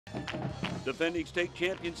Defending state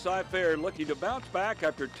champion Cy-Fair looking to bounce back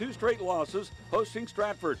after 2 straight losses, hosting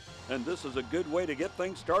Stratford. And this is a good way to get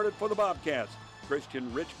things started for the Bobcats.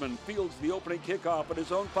 Christian Richmond fields the opening kickoff at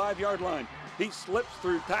his own 5-yard line. He slips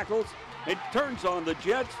through tackles and turns on the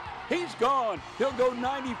Jets. He's gone. He'll go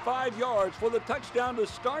 95 yards for the touchdown to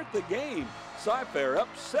start the game. Cy-Fair up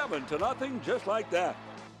 7-0 just like that.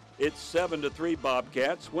 It's 7-3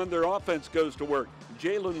 Bobcats when their offense goes to work.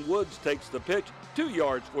 Jaelon Woods takes the pitch, 2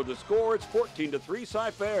 yards for the score. It's 14-3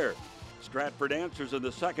 Cy-Fair. Stratford answers in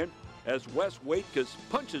the second as Wes Waitkus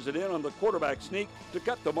punches it in on the quarterback sneak to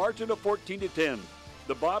cut the margin to 14-10.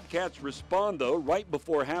 The Bobcats respond, though, right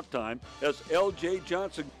before halftime as L.J.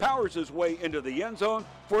 Johnson powers his way into the end zone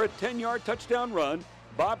for a 10-yard touchdown run.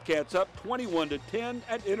 Bobcats up 21-10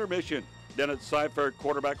 at intermission. Then it's Cy-Fair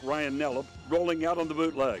quarterback Ryan Nellum rolling out on the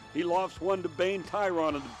bootleg. He lofts one to Bane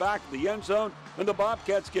Tyron in the back of the end zone, and the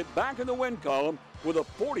Bobcats get back in the win column with a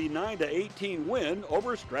 49-18 win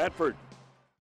over Stratford.